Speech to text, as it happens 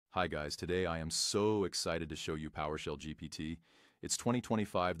Hi guys, today I am so excited to show you PowerShell GPT. It's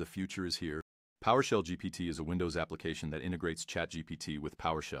 2025, the future is here. PowerShell GPT is a Windows application that integrates ChatGPT with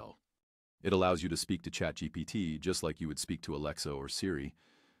PowerShell. It allows you to speak to ChatGPT just like you would speak to Alexa or Siri,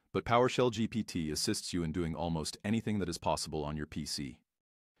 but PowerShell GPT assists you in doing almost anything that is possible on your PC.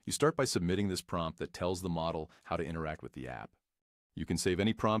 You start by submitting this prompt that tells the model how to interact with the app. You can save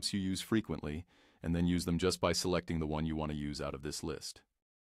any prompts you use frequently, and then use them just by selecting the one you want to use out of this list.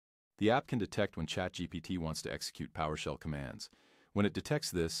 The app can detect when ChatGPT wants to execute PowerShell commands. When it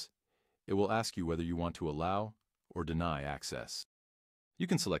detects this, it will ask you whether you want to allow or deny access. You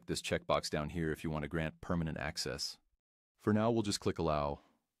can select this checkbox down here if you want to grant permanent access. For now, we'll just click Allow.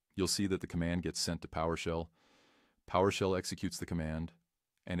 You'll see that the command gets sent to PowerShell. PowerShell executes the command,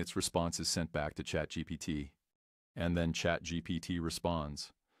 and its response is sent back to ChatGPT. And then ChatGPT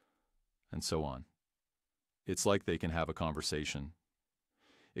responds, and so on. It's like they can have a conversation.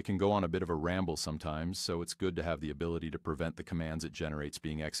 It can go on a bit of a ramble sometimes, so it's good to have the ability to prevent the commands it generates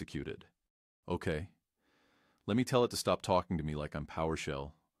being executed. Okay, let me tell it to stop talking to me like I'm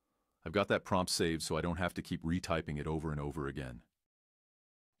PowerShell. I've got that prompt saved so I don't have to keep retyping it over and over again.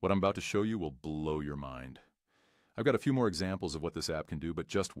 What I'm about to show you will blow your mind. I've got a few more examples of what this app can do, but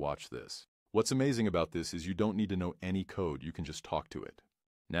just watch this. What's amazing about this is you don't need to know any code, you can just talk to it.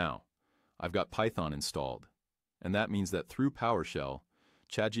 Now, I've got Python installed, and that means that through PowerShell,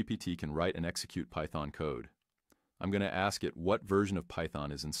 ChatGPT can write and execute Python code. I'm going to ask it what version of Python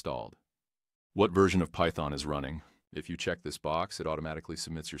is installed. What version of Python is running? If you check this box, it automatically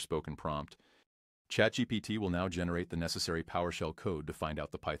submits your spoken prompt. ChatGPT will now generate the necessary PowerShell code to find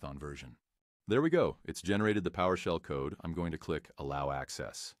out the Python version. There we go. It's generated the PowerShell code. I'm going to click Allow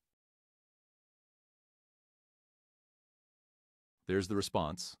Access. There's the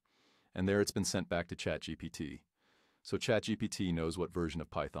response, and there it's been sent back to ChatGPT. So ChatGPT knows what version of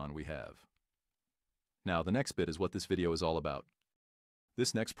Python we have. Now, the next bit is what this video is all about.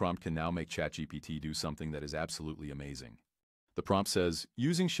 This next prompt can now make ChatGPT do something that is absolutely amazing. The prompt says,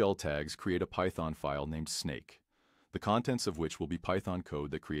 using shell tags, create a Python file named Snake, the contents of which will be Python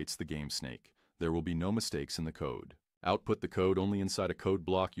code that creates the game Snake. There will be no mistakes in the code. Output the code only inside a code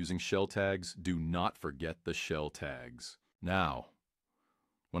block using shell tags. Do not forget the shell tags. Now,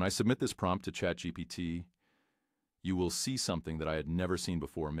 when I submit this prompt to ChatGPT, you will see something that I had never seen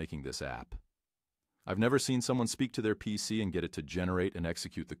before making this app. I've never seen someone speak to their PC and get it to generate and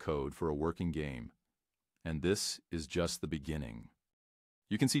execute the code for a working game. And this is just the beginning.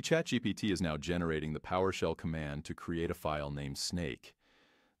 You can see ChatGPT is now generating the PowerShell command to create a file named Snake.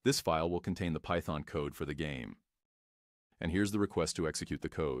 This file will contain the Python code for the game. And here's the request to execute the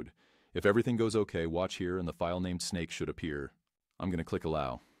code. If everything goes okay, watch here and the file named Snake should appear. I'm going to click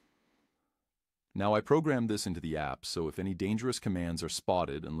Allow. Now I programmed this into the app, so if any dangerous commands are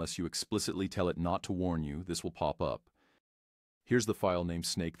spotted, unless you explicitly tell it not to warn you, this will pop up. Here's the file named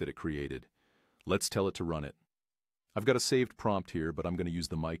Snake that it created. Let's tell it to run it. I've got a saved prompt here, but I'm going to use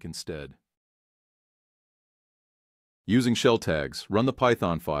the mic instead. Using shell tags, run the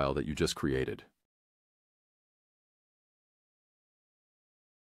Python file that you just created.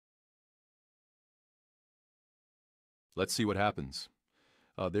 Let's see what happens.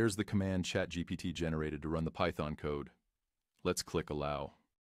 There's the command ChatGPT generated to run the Python code. Let's click Allow.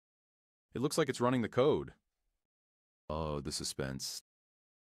 It looks like it's running the code. Oh, the suspense.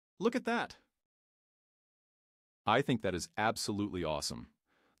 Look at that! I think that is absolutely awesome.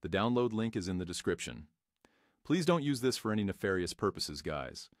 The download link is in the description. Please don't use this for any nefarious purposes,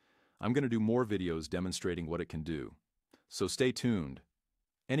 guys. I'm going to do more videos demonstrating what it can do. So stay tuned.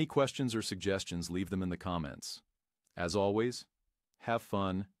 Any questions or suggestions, leave them in the comments. As always, have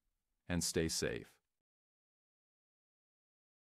fun and stay safe.